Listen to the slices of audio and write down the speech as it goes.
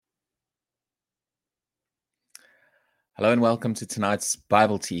Hello and welcome to tonight's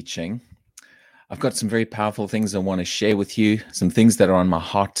Bible teaching. I've got some very powerful things I want to share with you, some things that are on my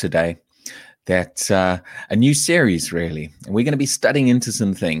heart today. A new series, really. And we're going to be studying into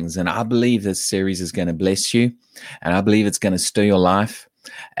some things. And I believe this series is going to bless you. And I believe it's going to stir your life.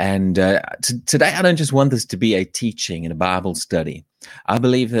 And today, I don't just want this to be a teaching and a Bible study. I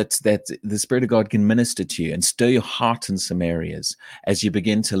believe that the Spirit of God can minister to you and stir your heart in some areas as you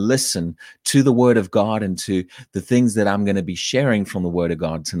begin to listen to the Word of God and to the things that I'm going to be sharing from the Word of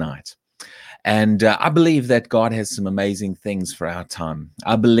God tonight. And I believe that God has some amazing things for our time.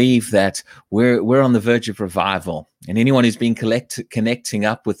 I believe that we're on the verge of revival. And anyone who's been connecting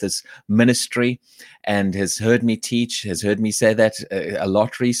up with this ministry and has heard me teach, has heard me say that a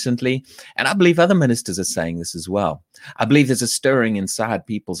lot recently. And I believe other ministers are saying this as well. I believe there's a stirring inside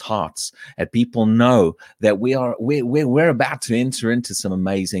people's hearts, and people know that we're about to enter into some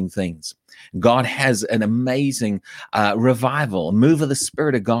amazing things. God has an amazing revival, a move of the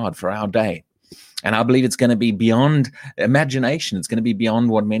Spirit of God for our day. And I believe it's going to be beyond imagination. It's going to be beyond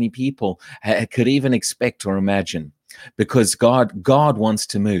what many people could even expect or imagine, because God wants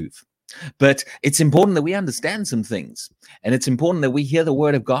to move. But it's important that we understand some things, and it's important that we hear the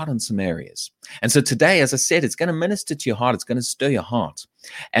Word of God in some areas. And so today, as I said, it's going to minister to your heart. It's going to stir your heart.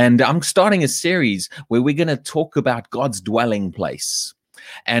 And I'm starting a series where we're going to talk about God's dwelling place.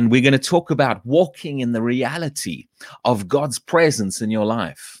 And we're going to talk about walking in the reality of God's presence in your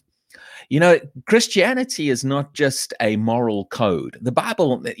life. You know, Christianity is not just a moral code. The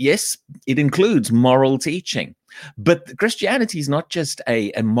Bible, yes, it includes moral teaching, but Christianity is not just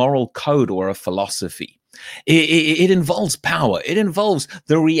a moral code or a philosophy. It involves power. It involves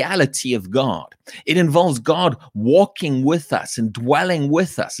the reality of God. It involves God walking with us and dwelling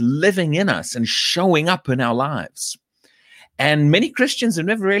with us, living in us and showing up in our lives. And many Christians have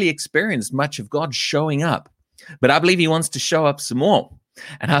never really experienced much of God showing up, but I believe he wants to show up some more.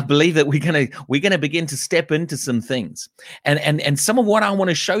 And I believe that we're gonna begin to step into some things, and some of what I want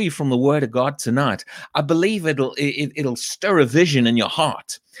to show you from the Word of God tonight. I believe it'll stir a vision in your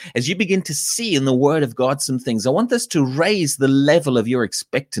heart as you begin to see in the Word of God some things. I want this to raise the level of your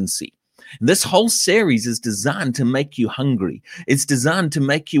expectancy. This whole series is designed to make you hungry. It's designed to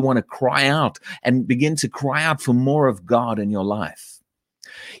make you want to cry out and begin to cry out for more of God in your life.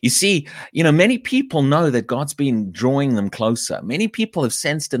 You see, many people know that God's been drawing them closer. Many people have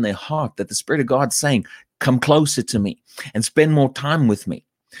sensed in their heart that the Spirit of God's saying, come closer to me and spend more time with me.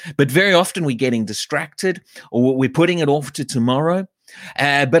 But very often we're getting distracted, or we're putting it off to tomorrow.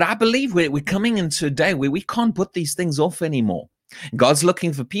 But I believe we're coming into a day where we can't put these things off anymore. God's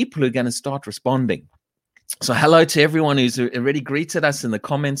looking for people who are going to start responding. So hello to everyone who's already greeted us in the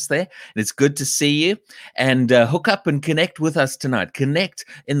comments there. It's good to see you, and hook up and connect with us tonight. Connect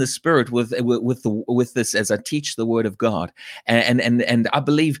in the Spirit with this as I teach the Word of God, and I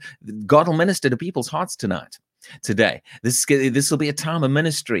believe God will minister to people's hearts today. This will be a time of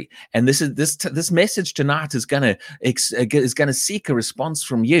ministry, and this message tonight is going to seek a response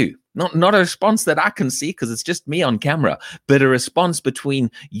from you. Not a response that I can see because it's just me on camera, but a response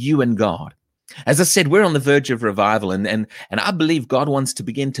between you and God. As I said, we're on the verge of revival, and I believe God wants to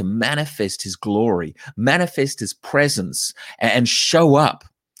begin to manifest his glory, manifest his presence, and show up.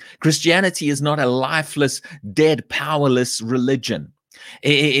 Christianity is not a lifeless, dead, powerless religion.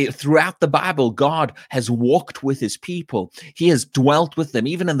 Throughout the Bible, God has walked with his people. He has dwelt with them.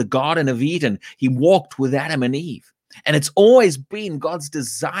 Even in the Garden of Eden, he walked with Adam and Eve. And it's always been God's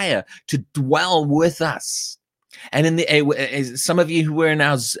desire to dwell with us. And some of you who were in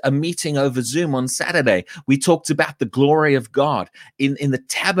our meeting over Zoom on Saturday, we talked about the glory of God in the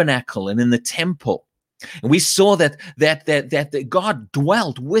tabernacle and in the temple. And we saw that God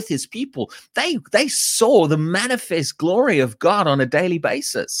dwelt with his people. They saw the manifest glory of God on a daily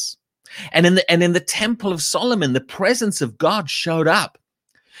basis. And in the temple of Solomon, the presence of God showed up.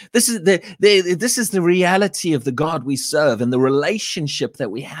 This is the reality of the God we serve and the relationship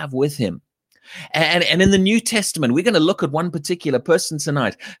that we have with him. And in the New Testament, we're going to look at one particular person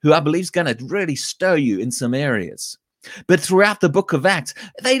tonight who I believe is going to really stir you in some areas. But throughout the book of Acts,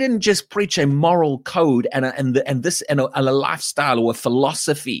 they didn't just preach a moral code and a lifestyle or a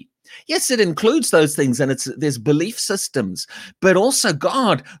philosophy. Yes, it includes those things, and there's belief systems, but also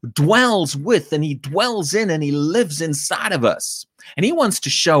God dwells with, and he dwells in, and he lives inside of us, and he wants to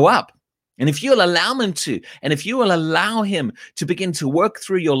show up. And if you'll allow him to, and if you will allow him to begin to work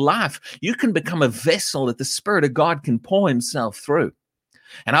through your life, you can become a vessel that the Spirit of God can pour himself through.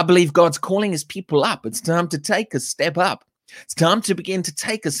 And I believe God's calling his people up. It's time to take a step up. It's time to begin to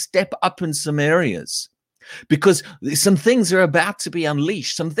take a step up in some areas. because some things are about to be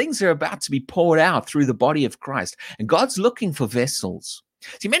unleashed. Some things are about to be poured out through the body of Christ. And God's looking for vessels.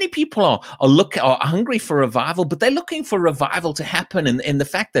 See, many people are hungry for revival, but they're looking for revival to happen in the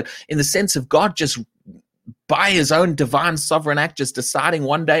fact that, in the sense of God just by his own divine sovereign act, just deciding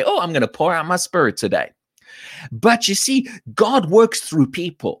one day, oh, I'm going to pour out my spirit today. But you see, God works through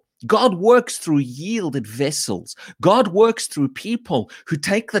people. God works through yielded vessels. God works through people who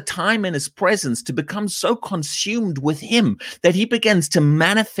take the time in his presence to become so consumed with him that he begins to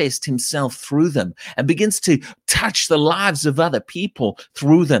manifest himself through them and begins to touch the lives of other people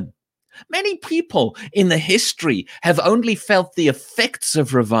through them. Many people in the history have only felt the effects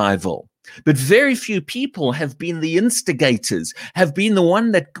of revival, but very few people have been the instigators, have been the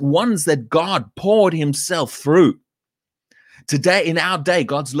ones that God poured himself through. Today, in our day,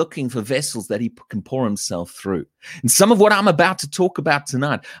 God's looking for vessels that he can pour himself through. And some of what I'm about to talk about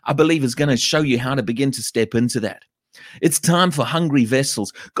tonight, I believe, is going to show you how to begin to step into that. It's time for hungry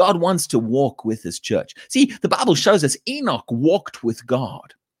vessels. God wants to walk with his church. See, the Bible shows us Enoch walked with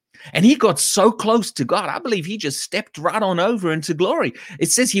God. And he got so close to God, I believe he just stepped right on over into glory.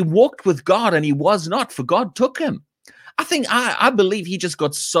 It says he walked with God and he was not, for God took him. I believe he just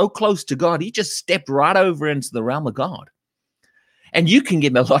got so close to God, he just stepped right over into the realm of God. And you can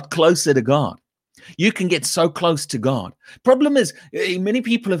get a lot closer to God. You can get so close to God. Problem is, many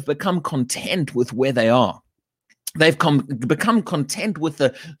people have become content with where they are. They've become content with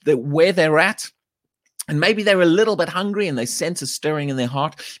the where they're at. And maybe they're a little bit hungry and they sense a stirring in their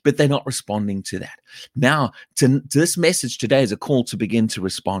heart, but they're not responding to that. Now, to this message today is a call to begin to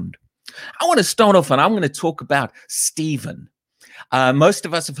respond. I want to start off, and I'm going to talk about Stephen. Most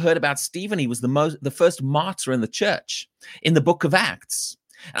of us have heard about Stephen. He was the first martyr in the church in the book of Acts.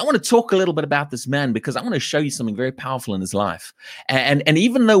 And I want to talk a little bit about this man because I want to show you something very powerful in his life. And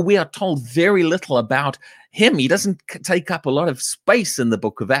even though we are told very little about him, he doesn't take up a lot of space in the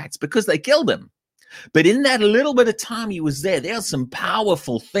book of Acts because they killed him. But in that little bit of time he was there are some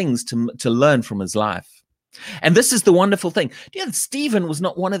powerful things to learn from his life. And this is the wonderful thing. Stephen was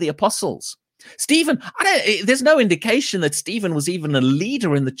not one of the apostles. Stephen, there's no indication that Stephen was even a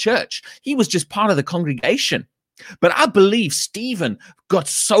leader in the church. He was just part of the congregation. But I believe Stephen got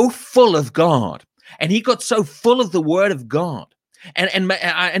so full of God, and he got so full of the word of God. And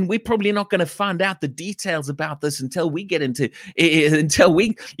we're probably not going to find out the details about this until we get until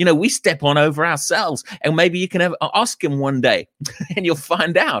we step on over ourselves. And maybe you can ask him one day and you'll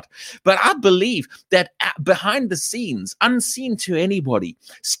find out. But I believe that behind the scenes, unseen to anybody,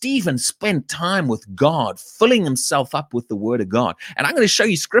 Stephen spent time with God, filling himself up with the word of God. And I'm going to show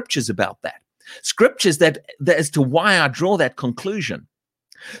you scriptures about that. Scriptures that as to why I draw that conclusion.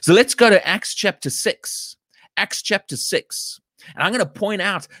 So let's go to Acts chapter 6. Acts chapter 6. And I'm going to point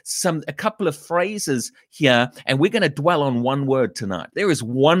out a couple of phrases here, and we're going to dwell on one word tonight. There is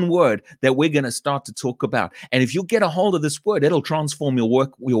one word that we're going to start to talk about. And if you get a hold of this word, it'll transform your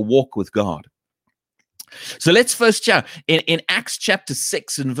walk with God. So let's first check in Acts chapter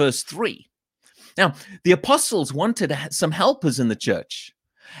 6 and verse 3. Now, the apostles wanted some helpers in the church.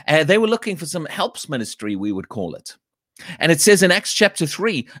 They were looking for some helps ministry, we would call it. And it says in Acts chapter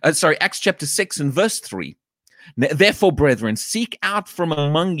 6 and verse 3, therefore, brethren, seek out from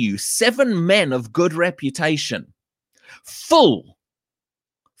among you 7 men of good reputation, full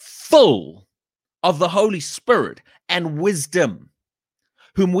of the Holy Spirit and wisdom,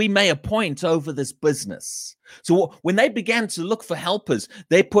 whom we may appoint over this business. So when they began to look for helpers,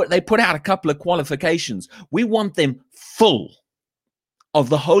 they put out a couple of qualifications. We want them full of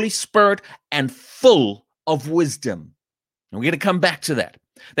the Holy Spirit and full of wisdom. And we're going to come back to that.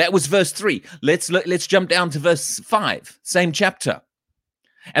 That was verse 3. Let's jump down to verse 5, same chapter.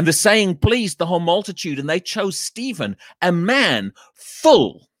 And the saying pleased the whole multitude, and they chose Stephen, a man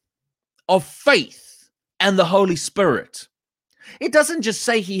full of faith and the Holy Spirit. It doesn't just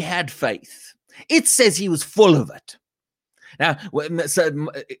say he had faith. It says he was full of it. Now, so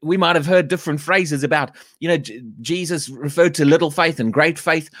we might have heard different phrases about, Jesus referred to little faith and great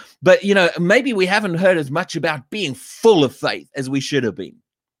faith, but, maybe we haven't heard as much about being full of faith as we should have been.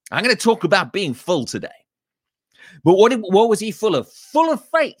 I'm going to talk about being full today. But what was he full of? Full of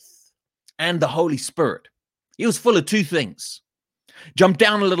faith and the Holy Spirit. He was full of 2 things. Jump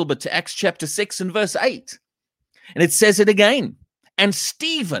down a little bit to Acts chapter 6 and verse 8. And it says it again. And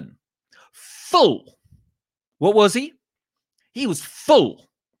Stephen, full. What was he? He was full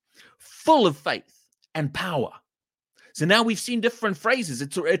of faith and power. So now we've seen different phrases.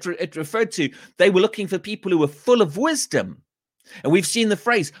 It referred to, they were looking for people who were full of wisdom. And we've seen the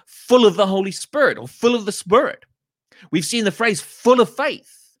phrase full of the Holy Spirit or full of the Spirit. We've seen the phrase full of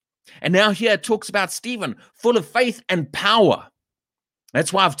faith. And now here it talks about Stephen, full of faith and power.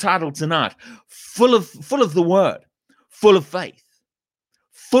 That's why I've titled tonight, full of the word, full of faith,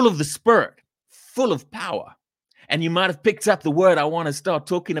 full of the Spirit, full of power. And you might have picked up the word I want to start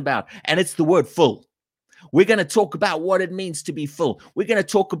talking about, and it's the word full. We're going to talk about what it means to be full. We're going to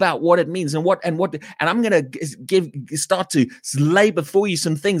talk about what it means and I'm going to start to lay before you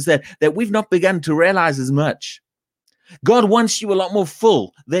some things that we've not begun to realize as much. God wants you a lot more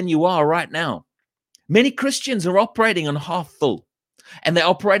full than you are right now. Many Christians are operating on half full, and they're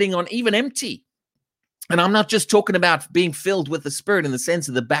operating on even empty. And I'm not just talking about being filled with the Spirit in the sense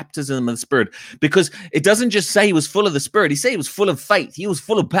of the baptism of the Spirit, because it doesn't just say he was full of the Spirit. He said he was full of faith. He was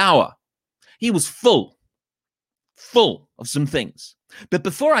full of power. He was full of some things. But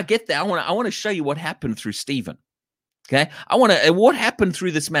before I get there, I want to show you what happened through Stephen. Okay? What happened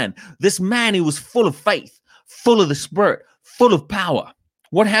through this man? This man who was full of faith, full of the Spirit, full of power.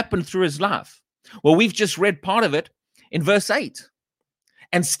 What happened through his life? Well, we've just read part of it in verse 8.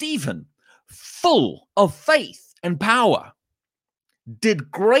 And Stephen, full of faith and power,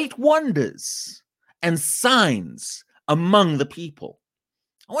 did great wonders and signs among the people.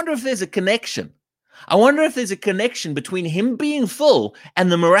 I wonder if there's a connection. I wonder if there's a connection between him being full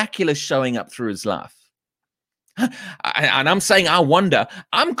and the miraculous showing up through his life. And I'm saying, I wonder,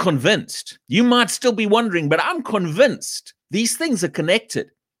 I'm convinced. You might still be wondering, but I'm convinced these things are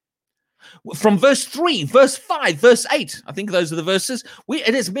connected. From verse 3, verse 5, verse 8, I think those are the verses,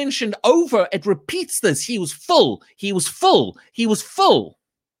 it is mentioned over, it repeats this. He was full, he was full, he was full.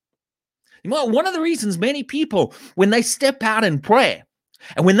 You know, one of the reasons many people, when they step out in prayer,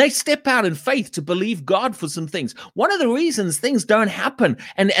 and when they step out in faith to believe God for some things, one of the reasons things don't happen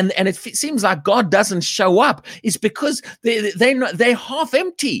and it seems like God doesn't show up is because they're half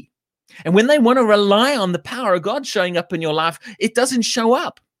empty. And when they want to rely on the power of God showing up in your life, it doesn't show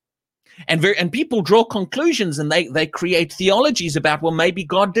up. And people draw conclusions and they create theologies about, well, maybe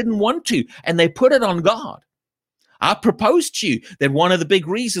God didn't want to, and they put it on God. I propose to you that one of the big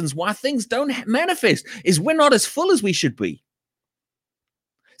reasons why things don't manifest is we're not as full as we should be.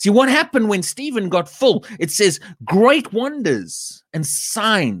 See, what happened when Stephen got full? It says great wonders and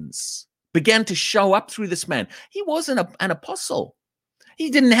signs began to show up through this man. He wasn't an apostle. He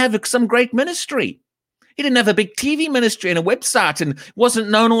didn't have some great ministry. He didn't have a big TV ministry and a website and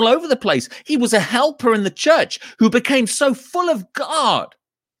wasn't known all over the place. He was a helper in the church who became so full of God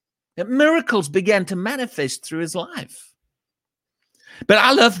that miracles began to manifest through his life. But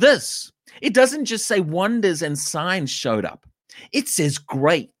I love this. It doesn't just say wonders and signs showed up. It says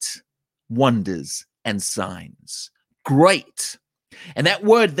great wonders and signs. Great. And that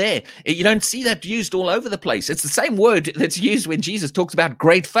word there, you don't see that used all over the place. It's the same word that's used when Jesus talks about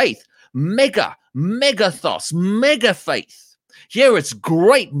great faith. Megathos, mega faith. Here it's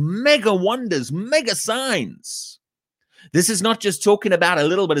great, mega wonders, mega signs. This is not just talking about a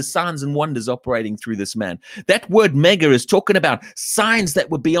little bit of signs and wonders operating through this man. That word mega is talking about signs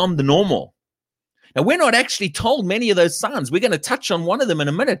that were beyond the normal. Now, we're not actually told many of those signs. We're going to touch on one of them in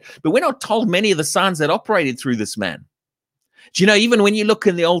a minute, but we're not told many of the signs that operated through this man. Do you know, even when you look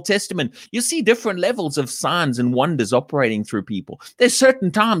in the Old Testament, you see different levels of signs and wonders operating through people. There's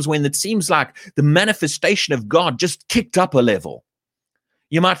certain times when it seems like the manifestation of God just kicked up a level.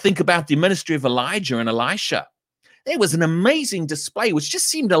 You might think about the ministry of Elijah and Elisha. There was an amazing display, which just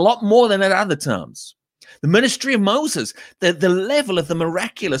seemed a lot more than at other times. The ministry of Moses, the level of the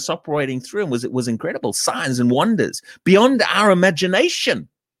miraculous operating through him was incredible. Signs and wonders beyond our imagination.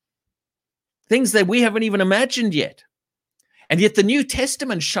 Things that we haven't even imagined yet. And yet the New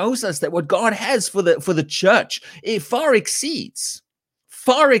Testament shows us that what God has for the church, it far exceeds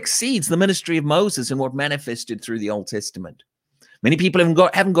the ministry of Moses and what manifested through the Old Testament. Many people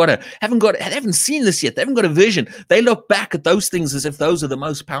haven't seen this yet. They haven't got a vision. They look back at those things as if those are the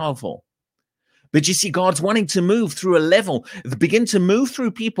most powerful. But you see, God's wanting to move through a level, begin to move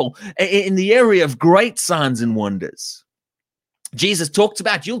through people in the area of great signs and wonders. Jesus talked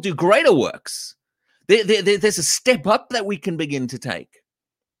about, you'll do greater works. There's a step up that we can begin to take.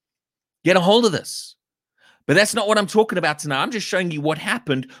 Get a hold of this. But that's not what I'm talking about tonight. I'm just showing you what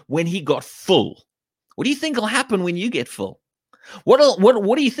happened when he got full. What do you think will happen when you get full? What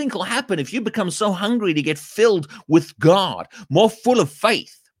do you think will happen if you become so hungry to get filled with God, more full of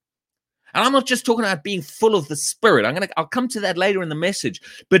faith? And I'm not just talking about being full of the Spirit. I'll come to that later in the message,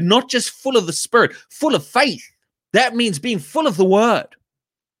 but not just full of the Spirit, full of faith. That means being full of the Word.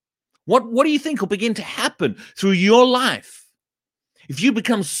 What do you think will begin to happen through your life if you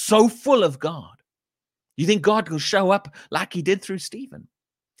become so full of God? You think God will show up like he did through Stephen?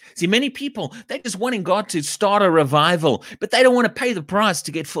 See, many people, they're just wanting God to start a revival, but they don't want to pay the price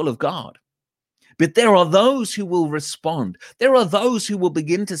to get full of God. But there are those who will respond. There are those who will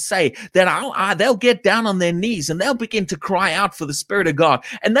begin to say that they'll get down on their knees and they'll begin to cry out for the Spirit of God.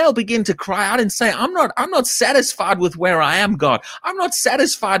 And they'll begin to cry out and say, I'm not satisfied with where I am, God. I'm not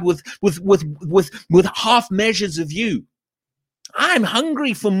satisfied with half measures of you. I'm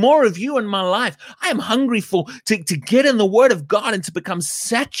hungry for more of you in my life. I am hungry to get in the Word of God and to become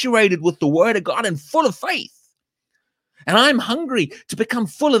saturated with the Word of God and full of faith. And I'm hungry to become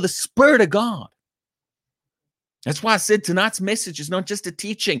full of the Spirit of God. That's why I said tonight's message is not just a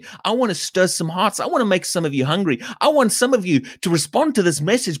teaching. I want to stir some hearts. I want to make some of you hungry. I want some of you to respond to this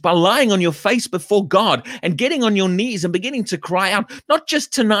message by lying on your face before God and getting on your knees and beginning to cry out, not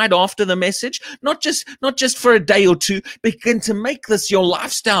just tonight after the message, not just for a day or two. Begin to make this your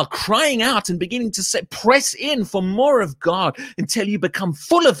lifestyle, crying out and beginning to say, press in for more of God until you become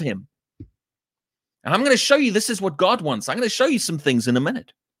full of Him. And I'm going to show you this is what God wants. I'm going to show you some things in a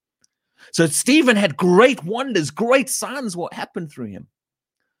minute. So Stephen had great wonders, great signs what happened through him.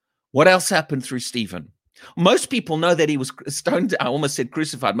 What else happened through Stephen? Most people know that he was stoned. I almost said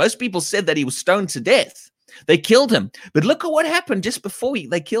crucified. Most people said that he was stoned to death. They killed him. But look at what happened just before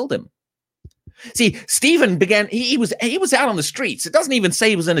they killed him. See, Stephen he was out on the streets. It doesn't even say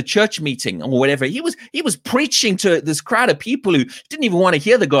he was in a church meeting or whatever. He was preaching to this crowd of people who didn't even want to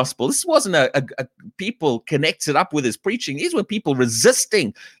hear the gospel. This wasn't a people connected up with his preaching. These were people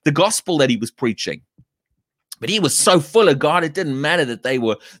resisting the gospel that he was preaching. But he was so full of God, it didn't matter that they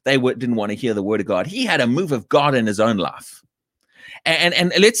didn't want to hear the word of God. He had a move of God in his own life.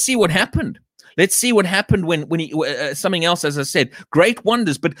 And let's see what happened. Let's see what happened when he, something else, as I said, great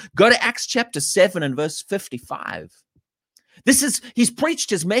wonders. But go to Acts chapter 7 and verse 55. He's preached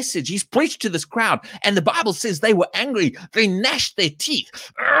his message. He's preached to this crowd. And the Bible says they were angry. They gnashed their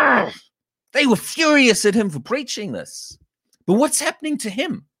teeth. Urgh! They were furious at him for preaching this. But what's happening to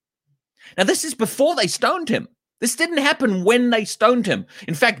him? Now, this is before they stoned him. This didn't happen when they stoned him.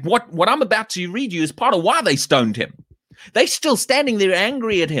 In fact, what I'm about to read you is part of why they stoned him. They're still standing there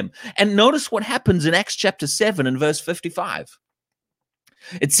angry at him. And notice what happens in Acts chapter 7 and verse 55.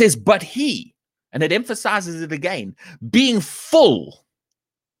 It says, but he, and it emphasizes it again, being full.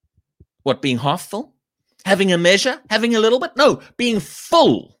 What, being half full? Having a measure? Having a little bit? No, being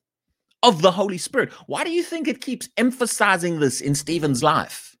full of the Holy Spirit. Why do you think it keeps emphasizing this in Stephen's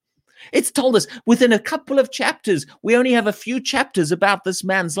life? It's told us within a couple of chapters, we only have a few chapters about this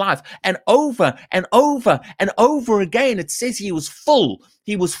man's life. And over and over and over again, it says he was full.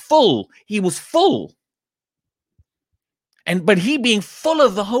 He was full. He was full. But he being full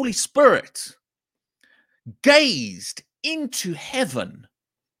of the Holy Spirit, gazed into heaven.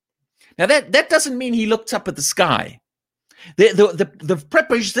 Now that doesn't mean he looked up at the sky. The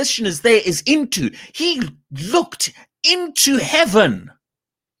preposition is there is into. He looked into heaven.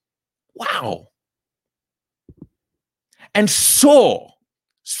 Wow. And saw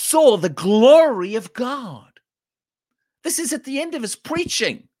the glory of God. This is at the end of his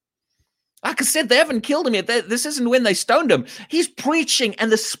preaching. Like I said, they haven't killed him yet. This isn't when they stoned him. He's preaching,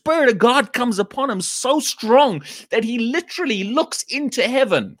 and the Spirit of God comes upon him so strong that he literally looks into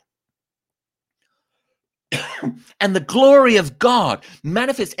heaven. And the glory of God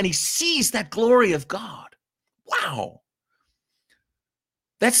manifests, and he sees that glory of God. Wow.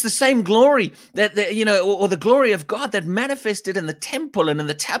 That's the same glory that, or the glory of God that manifested in the temple and in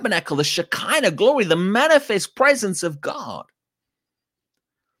the tabernacle, the Shekinah glory, the manifest presence of God.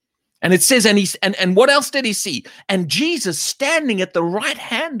 And it says, and what else did he see? And Jesus standing at the right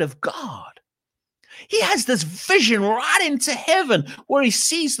hand of God. He has this vision right into heaven where he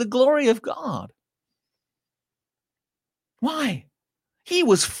sees the glory of God. Why? He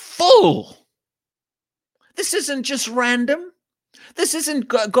was full. This isn't just random. This isn't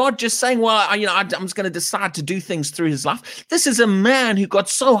God just saying, well, I'm just going to decide to do things through his life. This is a man who got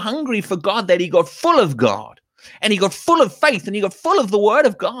so hungry for God that he got full of God, and he got full of faith, and he got full of the word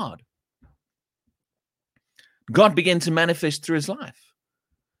of God. God began to manifest through his life.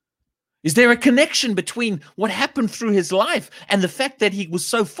 Is there a connection between what happened through his life and the fact that he was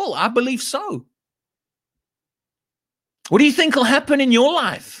so full? I believe so. What do you think will happen in your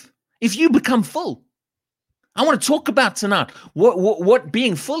life if you become full? I want to talk about tonight what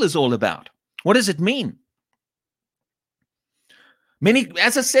being full is all about. What does it mean?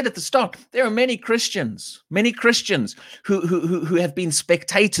 As I said at the start, there are many Christians who have been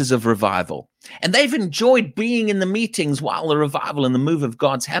spectators of revival, and they've enjoyed being in the meetings while the revival and the move of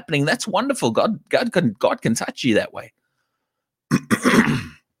God's happening. That's wonderful. God can touch you that way.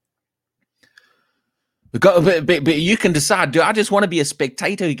 But you can decide, do I just want to be a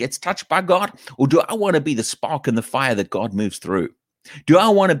spectator who gets touched by God? Or do I want to be the spark and the fire that God moves through? Do I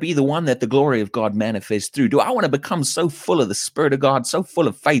want to be the one that the glory of God manifests through? Do I want to become so full of the Spirit of God, so full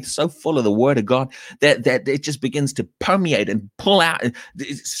of faith, so full of the Word of God that it just begins to permeate and pull out, and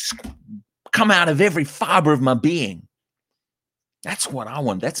come out of every fiber of my being? That's what I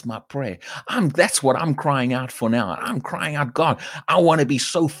want. That's my prayer. That's what I'm crying out for now. I'm crying out, God, I want to be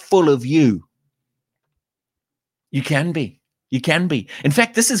so full of you. You can be. You can be. In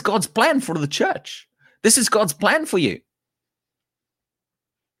fact, this is God's plan for the church. This is God's plan for you.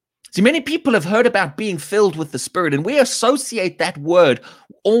 See, many people have heard about being filled with the Spirit, and we associate that word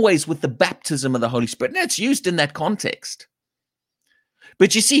always with the baptism of the Holy Spirit. And it's used in that context.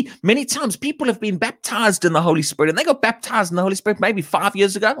 But you see, many times people have been baptized in the Holy Spirit, and they got baptized in the Holy Spirit maybe 5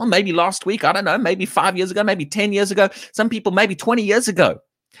 years ago, or maybe last week, I don't know, maybe 5 years ago, maybe 10 years ago, some people maybe 20 years ago.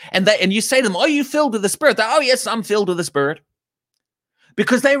 And you say to them, are you filled with the Spirit? They, oh, yes, I'm filled with the Spirit.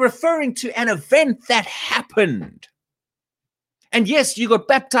 Because they're referring to an event that happened. And yes, you got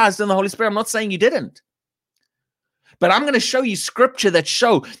baptized in the Holy Spirit. I'm not saying you didn't. But I'm going to show you scripture that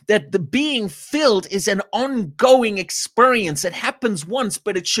show that the being filled is an ongoing experience. It happens once,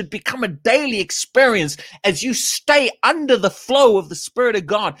 but it should become a daily experience as you stay under the flow of the Spirit of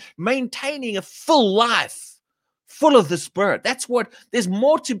God, maintaining a full life. Full of the Spirit. There's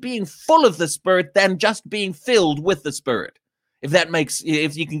more to being full of the Spirit than just being filled with the Spirit.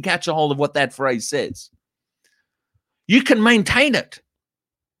 If you can catch a hold of what that phrase says. You can maintain it.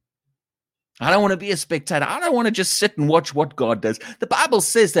 I don't want to be a spectator. I don't want to just sit and watch what God does. The Bible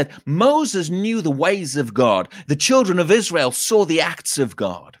says that Moses knew the ways of God. The children of Israel saw the acts of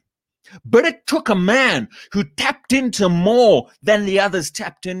God. But it took a man who tapped into more than the others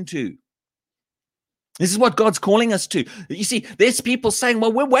tapped into. This is what God's calling us to. You see, there's people saying,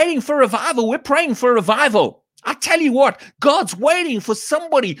 well, we're waiting for revival. We're praying for revival. I tell you what, God's waiting for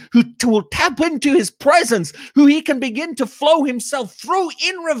somebody who will tap into his presence, who he can begin to flow himself through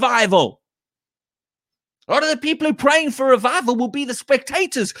in revival. A lot of the people who are praying for revival will be the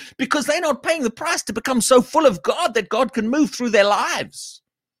spectators because they're not paying the price to become so full of God that God can move through their lives.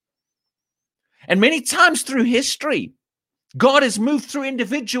 And many times through history, God has moved through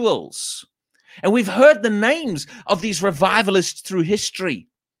individuals. And we've heard the names of these revivalists through history.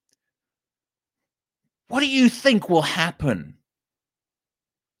 What do you think will happen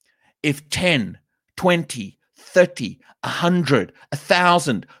if 10, 20, 30, 100,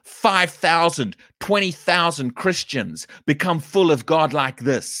 1,000, 5,000, 20,000 Christians become full of God like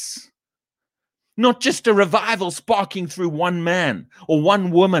this? Not just a revival sparking through one man or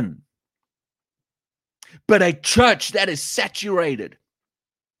one woman, but a church that is saturated.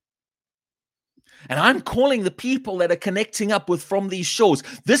 And I'm calling the people that are connecting up with from these shores.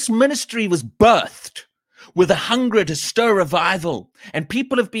 This ministry was birthed with a hunger to stir revival. And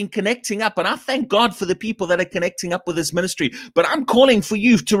people have been connecting up. And I thank God for the people that are connecting up with this ministry. But I'm calling for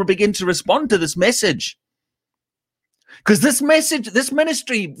you to begin to respond to this message. Because this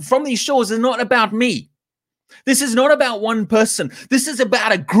ministry from these shores is not about me. This is not about one person. This is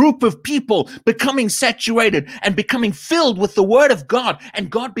about a group of people becoming saturated and becoming filled with the Word of God, and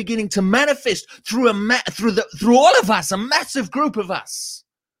God beginning to manifest through all of us, a massive group of us.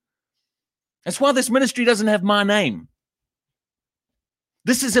 That's why this ministry doesn't have my name.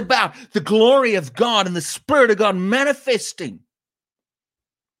 This is about the glory of God and the Spirit of God manifesting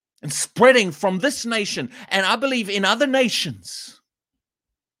and spreading from this nation, and I believe in other nations.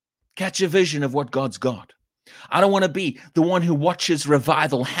 Catch a vision of what God's got. I don't want to be the one who watches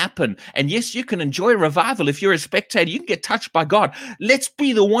revival happen. And yes, you can enjoy revival. If you're a spectator, you can get touched by God. Let's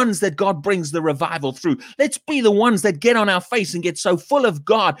be the ones that God brings the revival through. Let's be the ones that get on our face and get so full of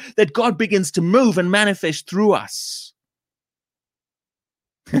God that God begins to move and manifest through us.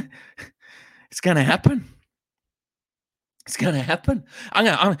 It's going to happen. It's going to happen.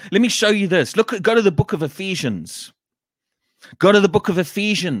 Let me show you this. Go to the book of Ephesians. Go to the book of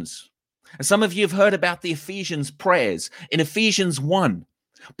Ephesians. And some of you have heard about the Ephesians prayers. In Ephesians 1,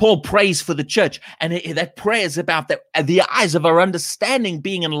 Paul prays for the church, and that prayer is about the eyes of our understanding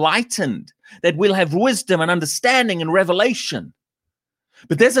being enlightened, that we'll have wisdom and understanding and revelation.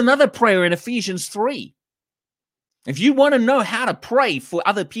 But there's another prayer in Ephesians 3. If you want to know how to pray for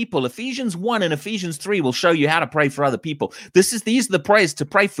other people, Ephesians 1 and Ephesians 3 will show you how to pray for other people. These are the prayers to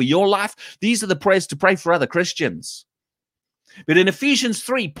pray for your life. These are the prayers to pray for other Christians. But in Ephesians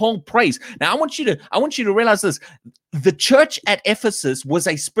 3, Paul prays. Now, I want you to realize this. The church at Ephesus was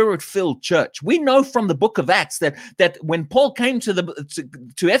a spirit-filled church. We know from the book of Acts that when Paul came to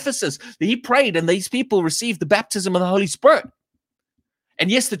Ephesus, he prayed and these people received the baptism of the Holy Spirit. And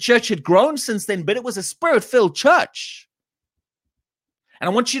yes, the church had grown since then, but it was a spirit-filled church. And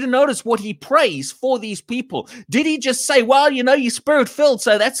I want you to notice what he prays for these people. Did he just say, well, you know, you're spirit-filled,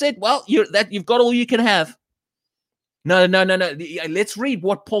 so that's it? Well, you've got all you can have. No. Let's read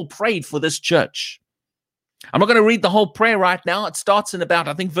what Paul prayed for this church. I'm not going to read the whole prayer right now. It starts in about,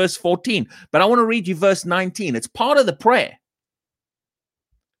 I think, verse 14. But I want to read you verse 19. It's part of the prayer.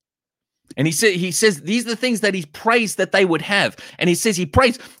 And he says these are the things that he prays that they would have. And he says he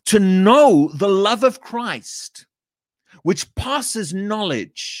prays to know the love of Christ, which passes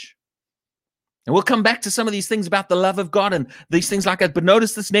knowledge. And we'll come back to some of these things about the love of God and these things like that. But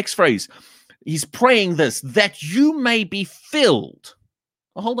notice this next phrase. He's praying this, that you may be filled.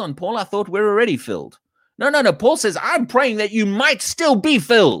 Oh, hold on, Paul. I thought we're already filled. No. Paul says, I'm praying that you might still be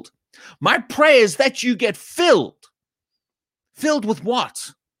filled. My prayer is that you get filled. Filled with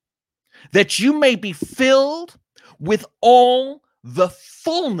what? That you may be filled with all the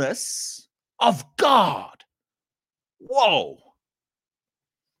fullness of God. Whoa.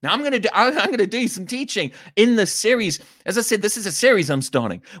 Now I'm going to do some teaching in this series. As I said, this is a series I'm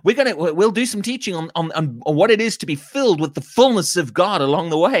starting. We'll do some teaching on what it is to be filled with the fullness of God along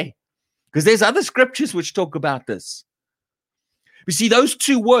the way. Because there's other scriptures which talk about this. You see, those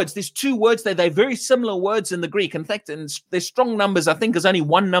two words, there's two words there. They're very similar words in the Greek. In fact, there's strong numbers, I think, is only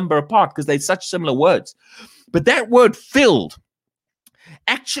one number apart because they're such similar words. But that word filled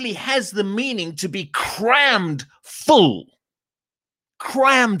actually has the meaning to be crammed full.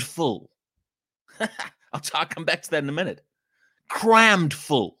 Crammed full. I'll come back to that in a minute. Crammed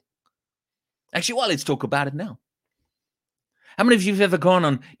full. Actually, well, let's talk about it now. How many of you have ever gone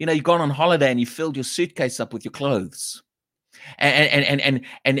on, you've gone on holiday and you filled your suitcase up with your clothes? And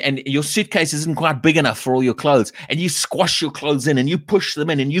your suitcase isn't quite big enough for all your clothes, and you squash your clothes in and you push them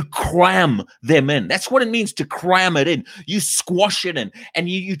in and you cram them in. That's what it means to cram it in. You squash it in and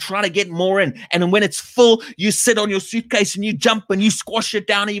you try to get more in, and when it's full, you sit on your suitcase and you jump and you squash it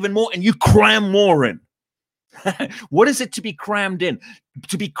down even more and you cram more in. What is it to be crammed in?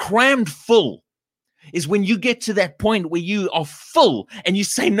 To be crammed full is when you get to that point where you are full and you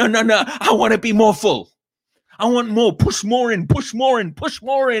say, no, I want to be more full. I want more. Push more in, push more in, push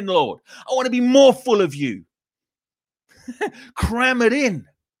more in, Lord. I want to be more full of you. Cram it in.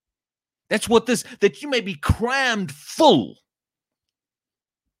 That's what that you may be crammed full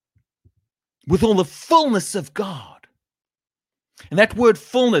with all the fullness of God. And that word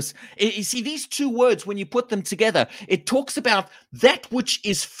fullness, you see, these two words, when you put them together, it talks about that which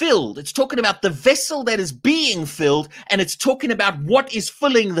is filled. It's talking about the vessel that is being filled, and it's talking about what is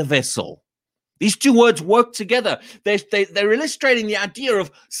filling the vessel. These two words work together. They're illustrating the idea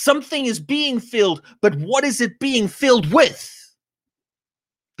of something is being filled, but what is it being filled with?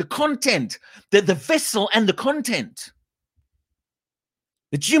 The content, the vessel and the content.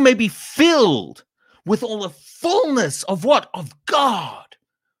 That you may be filled with all the fullness of what? Of God.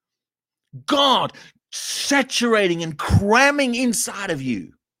 God saturating and cramming inside of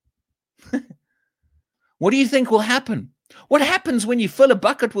you. What do you think will happen? What happens when you fill a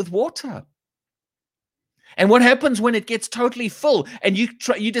bucket with water? And what happens when it gets totally full and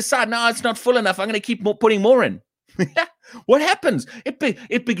you decide, no, it's not full enough, I'm going to keep putting more in? What happens? It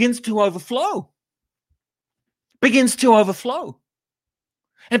begins to overflow. Begins to overflow.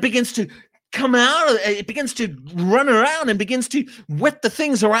 And begins to come out, it begins to run around and begins to wet the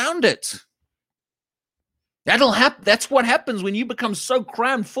things around it. That'll happen. That's what happens when you become so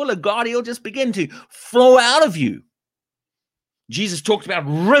crammed full of God, he'll just begin to flow out of you. Jesus talked about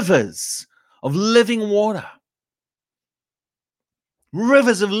rivers of living water.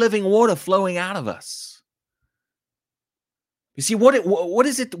 Rivers of living water flowing out of us. You see, what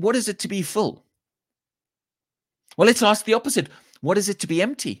is it to be full? Well, let's ask the opposite. What is it to be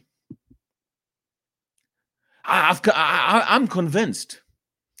empty? I'm convinced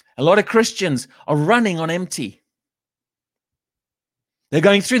a lot of Christians are running on empty. They're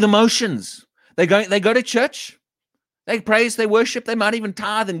going through the motions. They go to church. They praise, they worship, they might even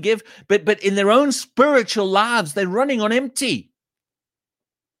tithe and give, but in their own spiritual lives, they're running on empty.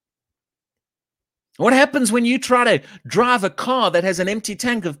 What happens when you try to drive a car that has an empty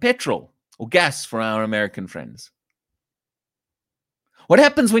tank of petrol or gas for our American friends? What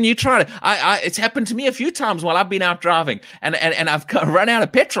happens when you try to, it's happened to me a few times while I've been out driving and I've run out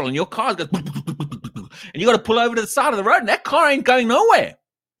of petrol and your car goes, and you got to pull over to the side of the road and that car ain't going nowhere.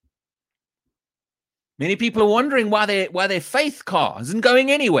 Many people are wondering why their faith car isn't going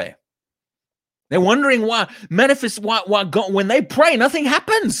anywhere. They're wondering why God, when they pray, nothing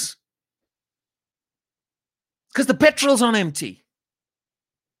happens. Because the petrol's on empty.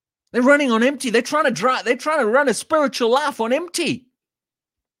 They're running on empty. They're trying to run a spiritual life on empty.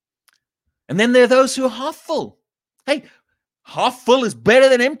 And then there are those who are half full. Hey, half full is better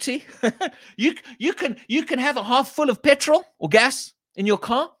than empty. you can have a half full of petrol or gas in your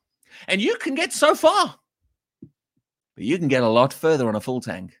car, and you can get so far. But you can get a lot further on a full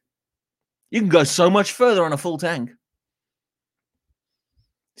tank. You can go so much further on a full tank.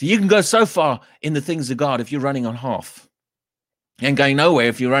 So you can go so far in the things of God if you're running on half, and going nowhere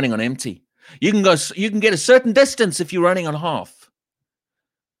if you're running on empty. You can get a certain distance if you're running on half,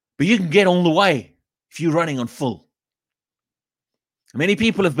 but you can get all the way if you're running on full. Many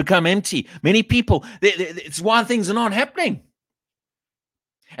people have become empty. Many people, it's why things are not happening.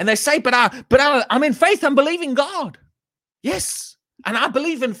 And they say, but I'm in faith. I'm believing God. Yes, and I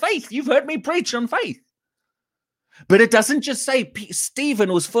believe in faith. You've heard me preach on faith. But it doesn't just say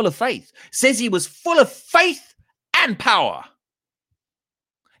Stephen was full of faith. It says he was full of faith and power.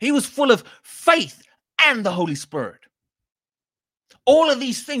 He was full of faith and the Holy Spirit. All of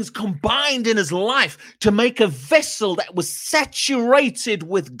these things combined in his life to make a vessel that was saturated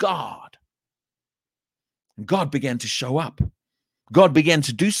with God. And God began to show up. God began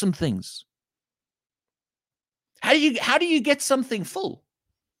to do some things. How do you get something full?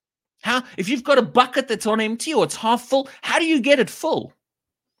 If you've got a bucket that's on empty or it's half full, how do you get it full?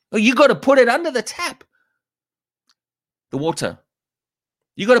 Well, you got to put it under the tap. The water.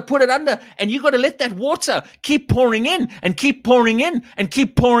 You got to put it under, and you got to let that water keep pouring in and keep pouring in and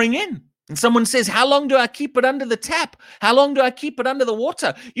keep pouring in. And someone says, how long do I keep it under the tap? How long do I keep it under the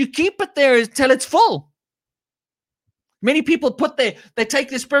water? You keep it there until it's full. Many people they take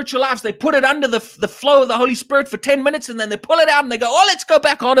their spiritual lives, they put it under the flow of the Holy Spirit for 10 minutes, and then they pull it out and they go, oh, let's go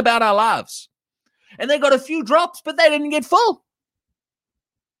back on about our lives. And they got a few drops, but they didn't get full.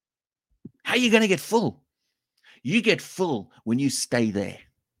 How are you going to get full? You get full when you stay there.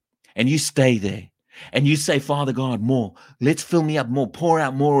 And you stay there. And you say, Father God, more. Let's fill me up more. Pour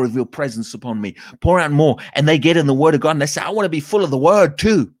out more of your presence upon me. Pour out more. And they get in the Word of God and they say, I want to be full of the Word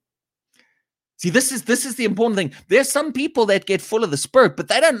too. See, this is the important thing. There's some people that get full of the Spirit, but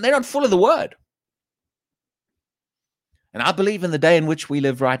they're not full of the Word. And I believe in the day in which we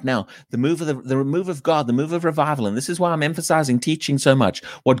live right now, the move of God, the move of revival, and this is why I'm emphasizing teaching so much.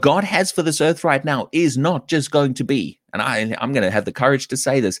 What God has for this earth right now is not just going to be, and I'm going to have the courage to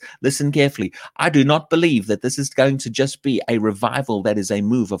say this, listen carefully. I do not believe that this is going to just be a revival that is a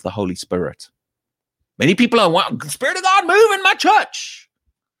move of the Holy Spirit. Many people are, wow, Spirit of God, move in my church.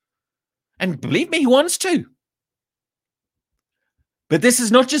 And believe me, he wants to. But this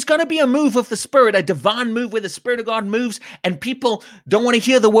is not just going to be a move of the Spirit, a divine move where the Spirit of God moves and people don't want to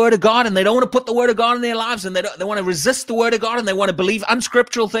hear the Word of God and they don't want to put the Word of God in their lives and they want to resist the Word of God and they want to believe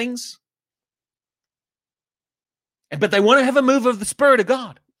unscriptural things. But they want to have a move of the Spirit of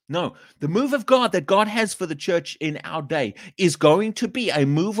God. No, the move of God that God has for the church in our day is going to be a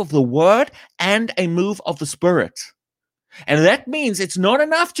move of the Word and a move of the Spirit. And that means it's not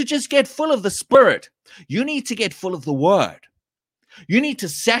enough to just get full of the Spirit. You need to get full of the Word. You need to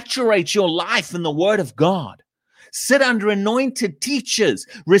saturate your life in the Word of God. Sit under anointed teachers.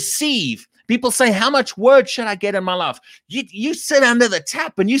 Receive. People say, how much word should I get in my life? You sit under the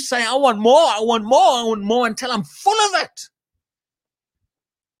tap and you say, I want more, I want more, I want more until I'm full of it.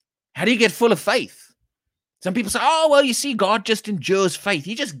 How do you get full of faith? Some people say, oh, well, you see, God just endures faith.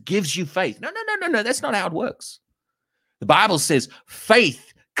 He just gives you faith. No. That's not how it works. The Bible says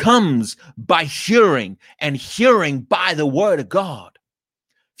faith comes by hearing and hearing by the Word of God.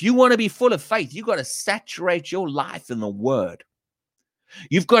 If you want to be full of faith, you've got to saturate your life in the Word.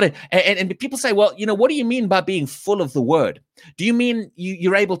 You've got to, and people say, well, what do you mean by being full of the Word? Do you mean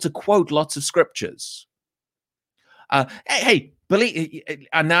you're able to quote lots of scriptures? Hey, believe,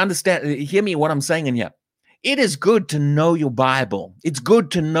 and I understand, hear me what I'm saying in here. It is good to know your Bible. It's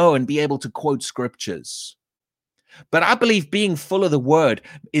good to know and be able to quote scriptures. But I believe being full of the Word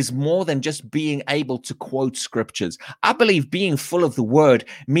is more than just being able to quote scriptures. I believe being full of the Word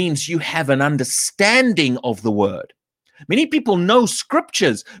means you have an understanding of the Word. Many people know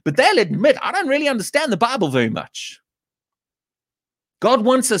scriptures, but they'll admit, I don't really understand the Bible very much. God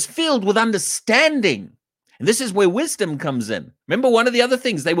wants us filled with understanding. And this is where wisdom comes in. Remember, one of the other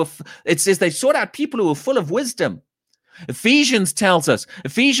things, it says they sought out people who were full of wisdom. Ephesians tells us,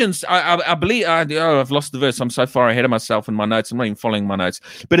 I believe, I've lost the verse. I'm so far ahead of myself in my notes. I'm not even following my notes.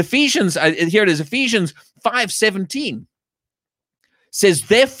 But Ephesians, here it is, Ephesians 5:17 says,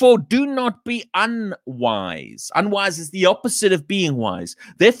 therefore do not be unwise. Unwise is the opposite of being wise.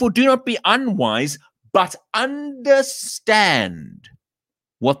 Therefore do not be unwise, but understand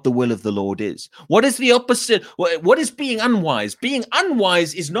what the will of the Lord is. What is the opposite? What is being unwise? Being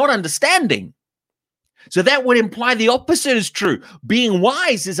unwise is not understanding. So that would imply the opposite is true. Being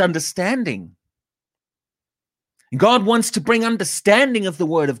wise is understanding. God wants to bring understanding of the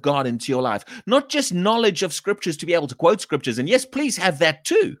word of God into your life, not just knowledge of scriptures to be able to quote scriptures. And yes, please have that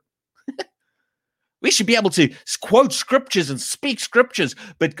too. We should be able to quote scriptures and speak scriptures,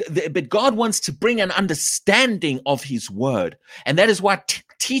 but God wants to bring an understanding of his word. And that is why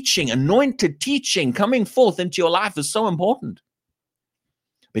teaching, anointed teaching coming forth into your life is so important.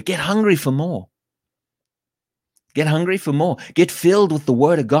 But get hungry for more. Get hungry for more. Get filled with the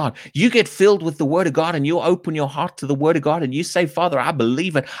word of God. You get filled with the word of God and you open your heart to the word of God and you say, Father, I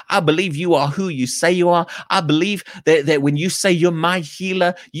believe it. I believe you are who you say you are. I believe that when you say you're my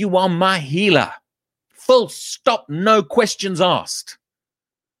healer, you are my healer. Full stop, no questions asked.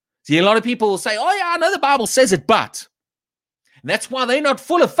 See, a lot of people will say, oh yeah, I know the Bible says it, but. And that's why they're not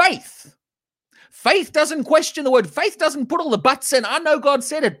full of faith. Faith doesn't question the word. Faith doesn't put all the buts in. I know God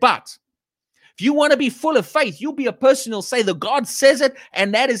said it, but. If you want to be full of faith, you'll be a person who'll say that God says it,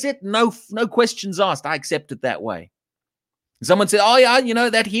 and that is it. No questions asked. I accept it that way. Someone said, oh yeah,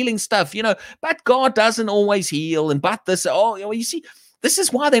 that healing stuff, but God doesn't always heal, and but this, you see, this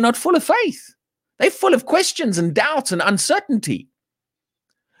is why they're not full of faith. They're full of questions and doubts and uncertainty.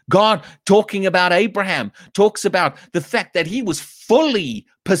 God, talking about Abraham, talks about the fact that he was fully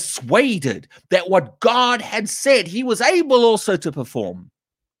persuaded that what God had said, he was able also to perform.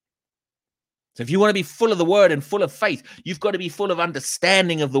 So if you want to be full of the word and full of faith, you've got to be full of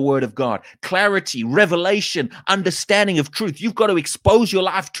understanding of the word of God, clarity, revelation, understanding of truth. You've got to expose your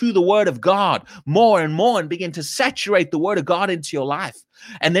life to the word of God more and more and begin to saturate the word of God into your life.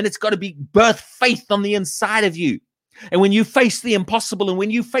 And then it's got to be birth faith on the inside of you. And when you face the impossible and when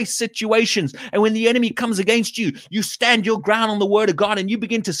you face situations and when the enemy comes against you, you stand your ground on the word of God and you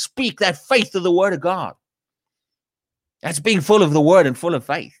begin to speak that faith of the word of God. That's being full of the word and full of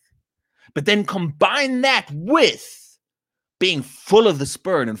faith. But then combine that with being full of the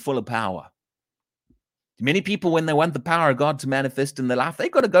Spirit and full of power. Many people, when they want the power of God to manifest in their life, they've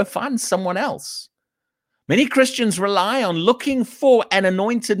got to go find someone else. Many Christians rely on looking for an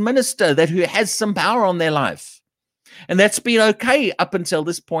anointed minister who has some power on their life. And that's been okay up until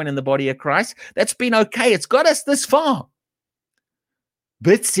this point in the body of Christ. That's been okay. It's got us this far.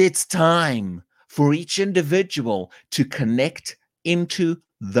 But it's time for each individual to connect into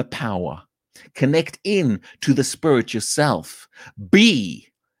the power. Connect in to the Spirit yourself. The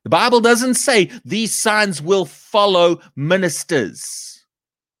Bible doesn't say these signs will follow ministers.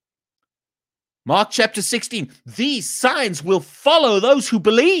 Mark chapter 16, these signs will follow those who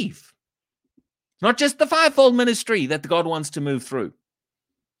believe. Not just the fivefold ministry that God wants to move through.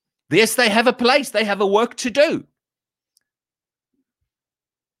 Yes, they have a place, they have a work to do.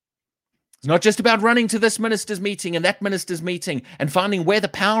 It's not just about running to this minister's meeting and that minister's meeting and finding where the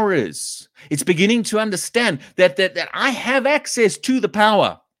power is. It's beginning to understand that I have access to the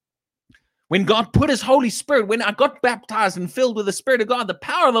power. When God put his Holy Spirit, when I got baptized and filled with the Spirit of God, the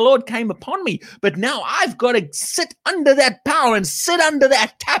power of the Lord came upon me. But now I've got to sit under that power and sit under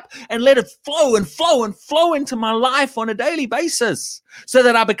that tap and let it flow and flow and flow into my life on a daily basis so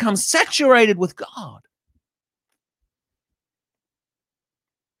that I become saturated with God.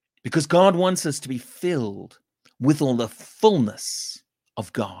 Because God wants us to be filled with all the fullness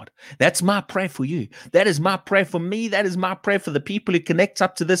of God. That's my prayer for you. That is my prayer for me. That is my prayer for the people who connect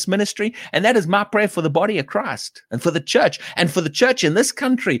up to this ministry. And that is my prayer for the body of Christ and for the church in this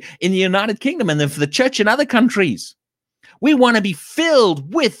country, in the United Kingdom, and then for the church in other countries. We want to be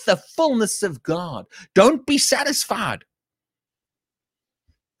filled with the fullness of God. Don't be satisfied.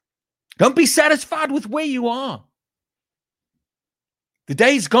 Don't be satisfied with where you are. The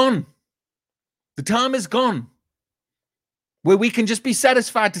day's gone. The time is gone where we can just be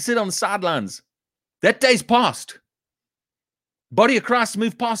satisfied to sit on the sidelines. That day's past. Body of Christ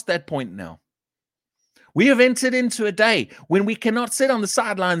moved past that point now. We have entered into a day when we cannot sit on the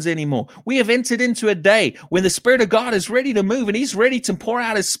sidelines anymore. We have entered into a day when the Spirit of God is ready to move and he's ready to pour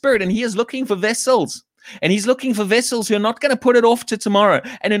out his Spirit, and he is looking for vessels. And he's looking for vessels who are not going to put it off to tomorrow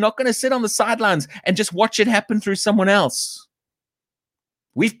and are not going to sit on the sidelines and just watch it happen through someone else.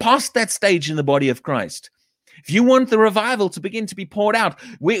 We've passed that stage in the body of Christ. If you want the revival to begin to be poured out,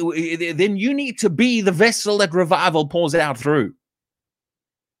 then you need to be the vessel that revival pours out through.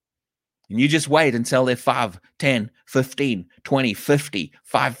 And you just wait until there are 5, 10, 15, 20, 50,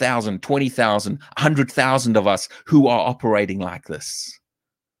 5,000, 20,000, 100,000 of us who are operating like this.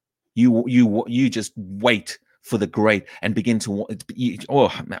 You just wait for the great and begin to, you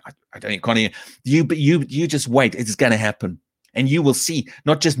just wait. It's going to happen. And you will see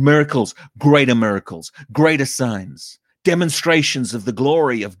not just miracles, greater signs, demonstrations of the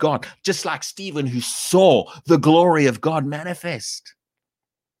glory of God, just like Stephen, who saw the glory of God manifest.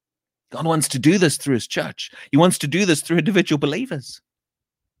 God wants to do this through his church. He wants to do this through individual believers.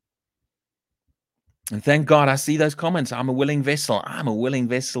 And thank God I see those comments. I'm a willing vessel. I'm a willing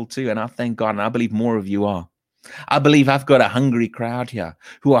vessel too. And I thank God, and I believe more of you are. I believe I've got a hungry crowd here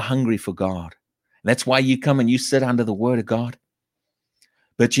who are hungry for God. That's why you come and you sit under the word of God.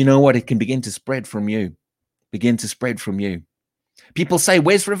 But you know what? It can begin to spread from you. Begin to spread from you. People say,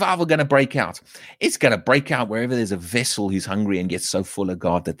 where's revival going to break out? It's going to break out wherever there's a vessel who's hungry and gets so full of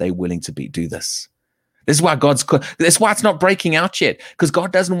God that they're willing to do this. That's why it's not breaking out yet, because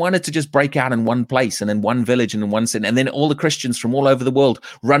God doesn't want it to just break out in one place and in one village and in one city, and then all the Christians from all over the world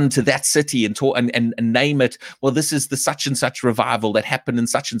run to that city and name it. Well, this is the such and such revival that happened in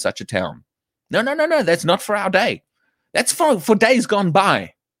such and such a town. No. That's not for our day. That's for days gone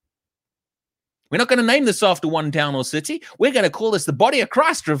by. We're not going to name this after one town or city. We're going to call this the Body of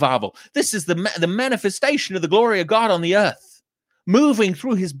Christ revival. This is the manifestation of the glory of God on the earth, moving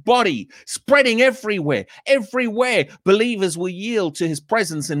through his body, spreading everywhere. Everywhere believers will yield to his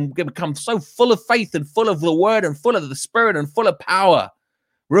presence and become so full of faith and full of the word and full of the Spirit and full of power.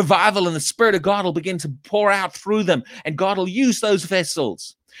 Revival and the Spirit of God will begin to pour out through them, and God will use those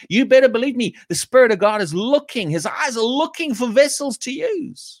vessels. You better believe me, the Spirit of God is looking. His eyes are looking for vessels to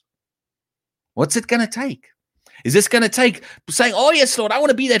use. What's it going to take? Is this going to take saying, oh, yes, Lord, I want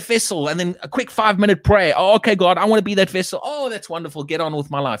to be that vessel, and then a quick 5-minute prayer? Oh, okay, God, I want to be that vessel. Oh, that's wonderful. Get on with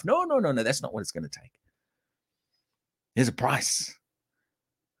my life. No. That's not what it's going to take. There's a price.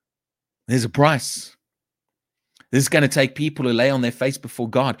 There's a price. This is going to take people who lay on their face before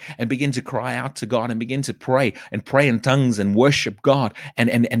God and begin to cry out to God and begin to pray in tongues and worship God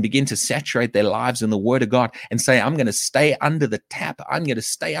and begin to saturate their lives in the word of God and say, I'm going to stay under the tap. I'm going to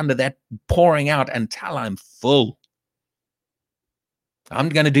stay under that pouring out until I'm full. I'm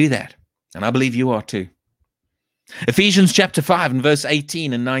going to do that. And I believe you are too. Ephesians chapter 5 and verse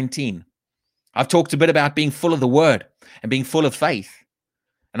 18 and 19. I've talked a bit about being full of the word and being full of faith.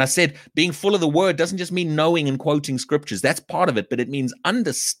 And I said, being full of the word doesn't just mean knowing and quoting scriptures. That's part of it, but it means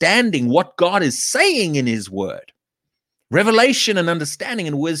understanding what God is saying in his word. Revelation and understanding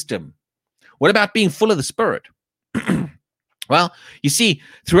and wisdom. What about being full of the Spirit? Well, you see,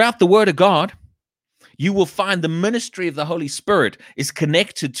 throughout the word of God, you will find the ministry of the Holy Spirit is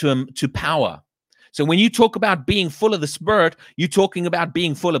connected to power. So when you talk about being full of the Spirit, you're talking about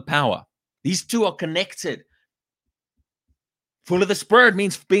being full of power. These two are connected. Full of the Spirit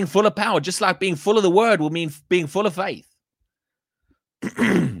means being full of power, just like being full of the word will mean being full of faith.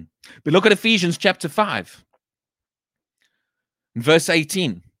 But look at Ephesians chapter 5, verse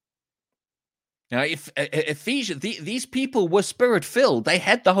 18. Now, if Ephesians, these people were Spirit-filled. They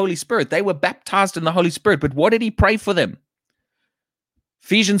had the Holy Spirit. They were baptized in the Holy Spirit. But what did he pray for them?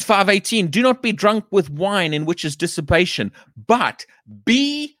 Ephesians 5:18, do not be drunk with wine in which is dissipation, but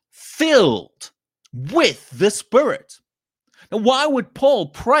be filled with the Spirit. Now, why would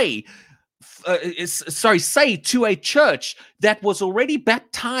Paul say to a church that was already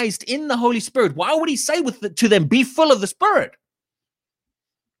baptized in the Holy Spirit? Why would he say to them, be full of the Spirit?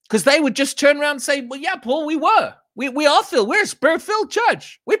 Because they would just turn around and say, well, yeah, Paul, we are filled. We're a Spirit-filled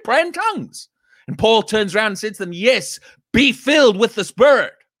church. We pray in tongues. And Paul turns around and says to them, yes, be filled with the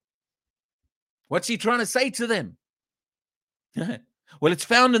Spirit. What's he trying to say to them? Well, it's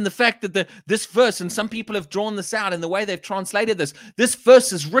found in the fact that this verse, and some people have drawn this out in the way they've translated this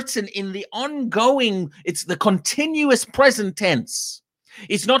verse is written in the ongoing, it's the continuous present tense.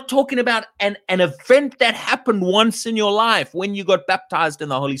 It's not talking about an event that happened once in your life when you got baptized in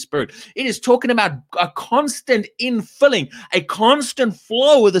the Holy Spirit. It is talking about a constant infilling, a constant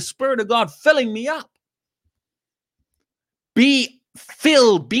flow of the Spirit of God filling me up. Be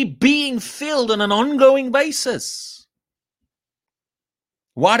filled, be being filled on an ongoing basis.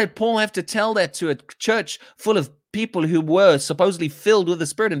 Why did Paul have to tell that to a church full of people who were supposedly filled with the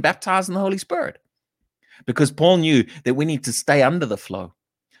Spirit and baptized in the Holy Spirit? Because Paul knew that we need to stay under the flow.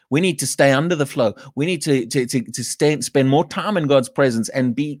 We need to stay under the flow. We need to spend more time in God's presence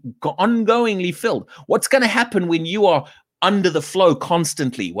and be ongoingly filled. What's going to happen when you are under the flow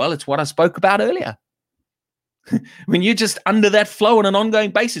constantly? Well, it's what I spoke about earlier. When you're just under that flow on an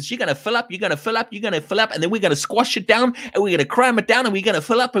ongoing basis, you're going to fill up, you're going to fill up, you're going to fill up, and then we're going to squash it down, and we're going to cram it down, and we're going to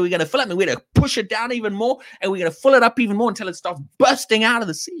fill up, and we're going to fill up, and we're going to push it down even more, and we're going to fill it up even more until it starts bursting out of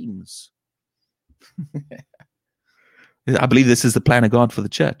the seams. I believe this is the plan of God for the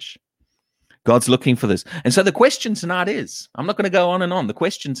church. God's looking for this. And so the question tonight is, I'm not going to go on and on. The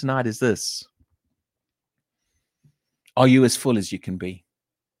question tonight is this. Are you as full as you can be?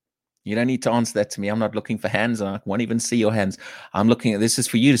 You don't need to answer that to me. I'm not looking for hands, and I won't even see your hands. I'm looking at this is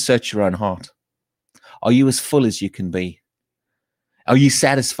for you to search your own heart. Are you as full as you can be? Are you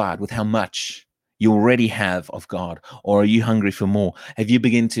satisfied with how much you already have of God, or are you hungry for more? Have you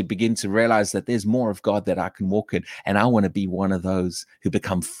begin to realize that there's more of God that I can walk in, and I want to be one of those who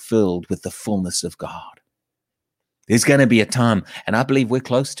become filled with the fullness of God? There's going to be a time, and I believe we're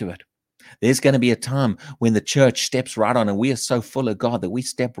close to it. There's going to be a time when the church steps right on, and we are so full of God that we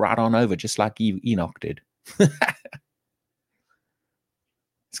step right on over, just like Enoch did. It's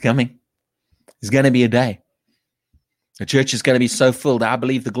coming. There's going to be a day. The church is going to be so filled. I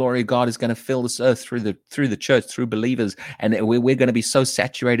believe the glory of God is going to fill this earth through the church, through believers, and we're going to be so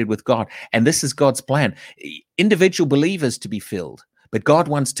saturated with God. And this is God's plan. Individual believers to be filled, but God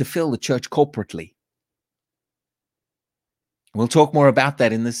wants to fill the church corporately. We'll talk more about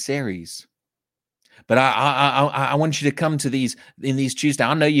that in this series. But I want you to come to these Tuesdays.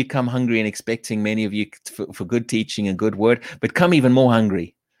 I know you come hungry and expecting, many of you, for good teaching and good word, but come even more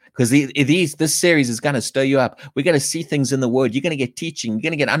hungry. Because this series is going to stir you up. We're going to see things in the Word. You're going to get teaching. You're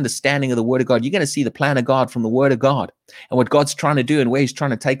going to get understanding of the Word of God. You're going to see the plan of God from the Word of God and what God's trying to do and where He's trying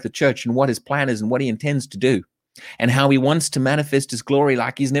to take the church and what His plan is and what He intends to do and how He wants to manifest His glory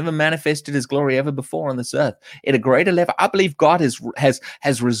like He's never manifested His glory ever before on this earth at a greater level. I believe God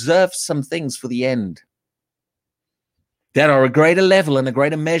has reserved some things for the end that are a greater level and a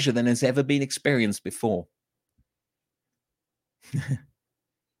greater measure than has ever been experienced before.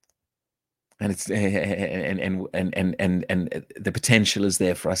 And it's and the potential is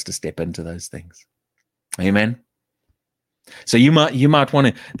there for us to step into those things. Amen. So you might want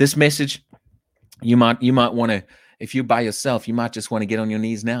to, this message, you might want to, if you're by yourself, you might just want to get on your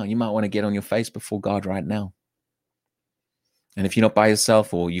knees now. You might want to get on your face before God right now. And if you're not by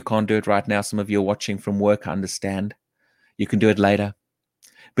yourself or you can't do it right now, some of you are watching from work, I understand. You can do it later.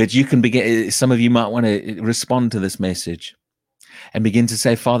 But you can begin, some of you might want to respond to this message and begin to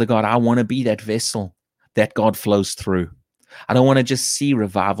say, Father God, I want to be that vessel that God flows through. I don't want to just see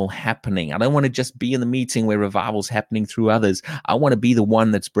revival happening. I don't want to just be in the meeting where revival's happening through others. I want to be the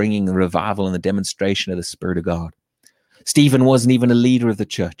one that's bringing the revival and the demonstration of the Spirit of God. Stephen wasn't even a leader of the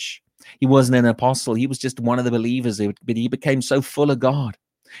church. He wasn't an apostle. He was just one of the believers, but he became so full of God.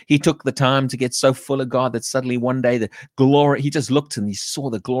 He took the time to get so full of God that suddenly one day the glory, he just looked and he saw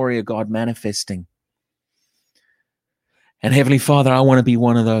the glory of God manifesting. And Heavenly Father, I want to be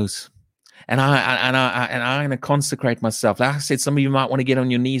one of those. And I'm going to consecrate myself. Like I said, some of you might want to get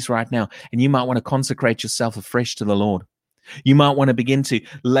on your knees right now, and you might want to consecrate yourself afresh to the Lord. You might want to begin to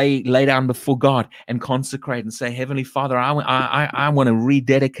lay down before God and consecrate and say, Heavenly Father, I want to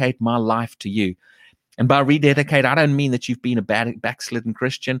rededicate my life to you. And by rededicate, I don't mean that you've been a backslidden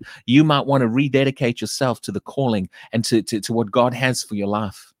Christian. You might want to rededicate yourself to the calling and to what God has for your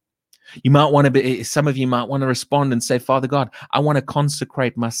life. You might want to be, some of you might want to respond and say, Father God, I want to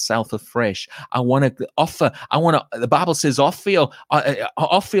consecrate myself afresh. I want to the Bible says, offer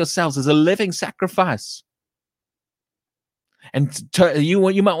yourselves as a living sacrifice. And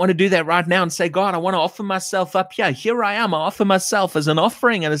you might want to do that right now and say, God, I want to offer myself up here. Here I am. I offer myself as an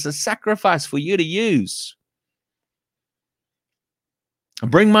offering and as a sacrifice for you to use.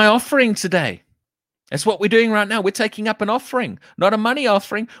 Bring my offering today. That's what we're doing right now. We're taking up an offering, not a money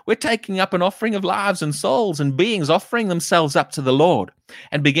offering. We're taking up an offering of lives and souls and beings, offering themselves up to the Lord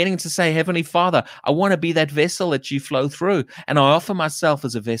and beginning to say, Heavenly Father, I want to be that vessel that you flow through. And I offer myself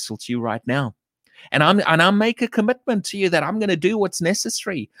as a vessel to you right now. And I make a commitment to you that I'm going to do what's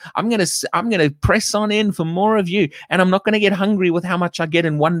necessary. I'm going to press on in for more of you. And I'm not going to get hungry with how much I get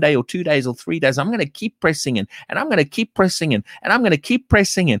in 1 day or 2 days or 3 days. I'm going to keep pressing in, and I'm going to keep pressing in, and I'm going to keep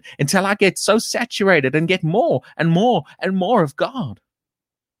pressing in until I get so saturated and get more and more and more of God.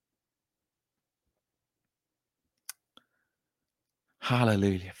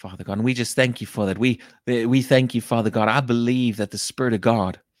 Hallelujah, Father God. And we just thank you for that. We thank you, Father God. I believe that the Spirit of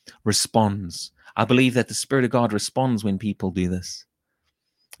God responds. I believe that the Spirit of God responds when people do this.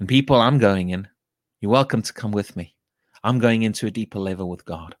 And people, I'm going in. You're welcome to come with me. I'm going into a deeper level with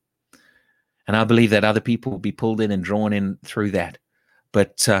God. And I believe that other people will be pulled in and drawn in through that.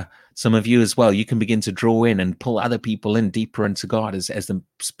 But some of you as well, you can begin to draw in and pull other people in deeper into God as the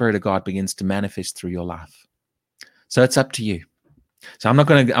Spirit of God begins to manifest through your life. So it's up to you. So I'm not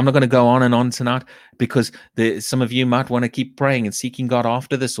going to go on and on tonight, because some of you might want to keep praying and seeking God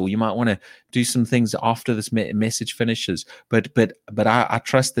after this, or you might want to do some things after this message finishes. But I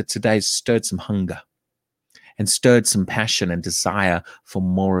trust that today's stirred some hunger and stirred some passion and desire for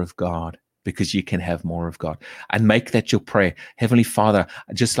more of God, because you can have more of God. And make that your prayer. Heavenly Father,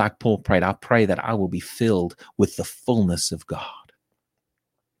 just like Paul prayed, I pray that I will be filled with the fullness of God.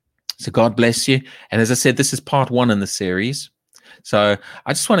 So God bless you. And as I said, this is part 1 in the series. So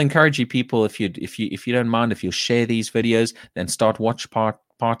I just want to encourage you people, if you don't mind, if you'll share these videos, then start watch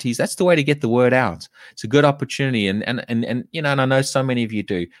parties. That's the way to get the word out. It's a good opportunity. And you know, and I know so many of you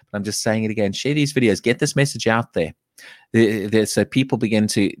do, but I'm just saying it again. Share these videos, get this message out there. So people begin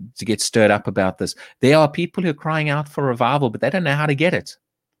to get stirred up about this. There are people who are crying out for revival, but they don't know how to get it.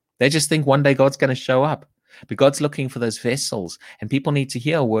 They just think one day God's going to show up. But God's looking for those vessels, and people need to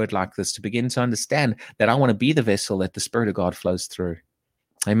hear a word like this to begin to understand that I want to be the vessel that the Spirit of God flows through.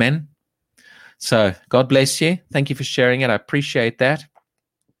 Amen. So God bless you. Thank you for sharing it. I appreciate that.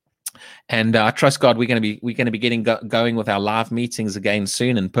 And I trust God. We're going to be getting going with our live meetings again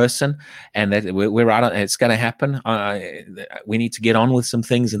soon in person, and that we're right on. It's going to happen. We need to get on with some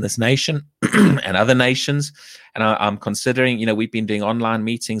things in this nation and other nations. And I'm considering. You know, we've been doing online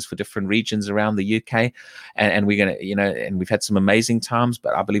meetings for different regions around the UK, and we're going to, you know, and we've had some amazing times.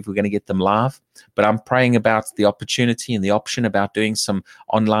 But I believe we're going to get them live. But I'm praying about the opportunity and the option about doing some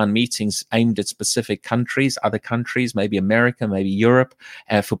online meetings aimed at specific countries, other countries, maybe America, maybe Europe,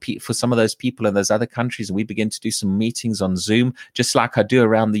 for some of those people in those other countries. And we begin to do some meetings on Zoom, just like I do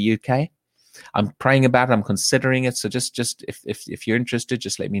around the UK. I'm praying about it. I'm considering it. So just if you're interested,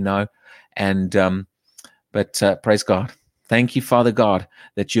 just let me know. And but praise God. Thank you, Father God,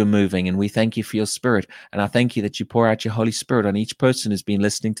 that you're moving, and we thank you for your Spirit. And I thank you that you pour out your Holy Spirit on each person who's been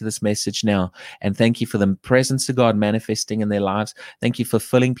listening to this message now. And thank you for the presence of God manifesting in their lives. Thank you for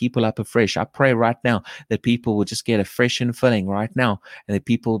filling people up afresh. I pray right now that people will just get a fresh infilling right now, and that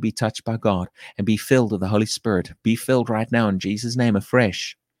people will be touched by God and be filled with the Holy Spirit. Be filled right now in Jesus' name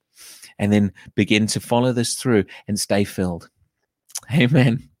afresh. And then begin to follow this through and stay filled.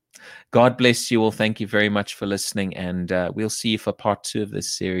 Amen. God bless you all. Thank you very much for listening, and we'll see you for part 2 of this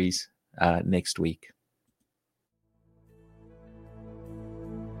series next week.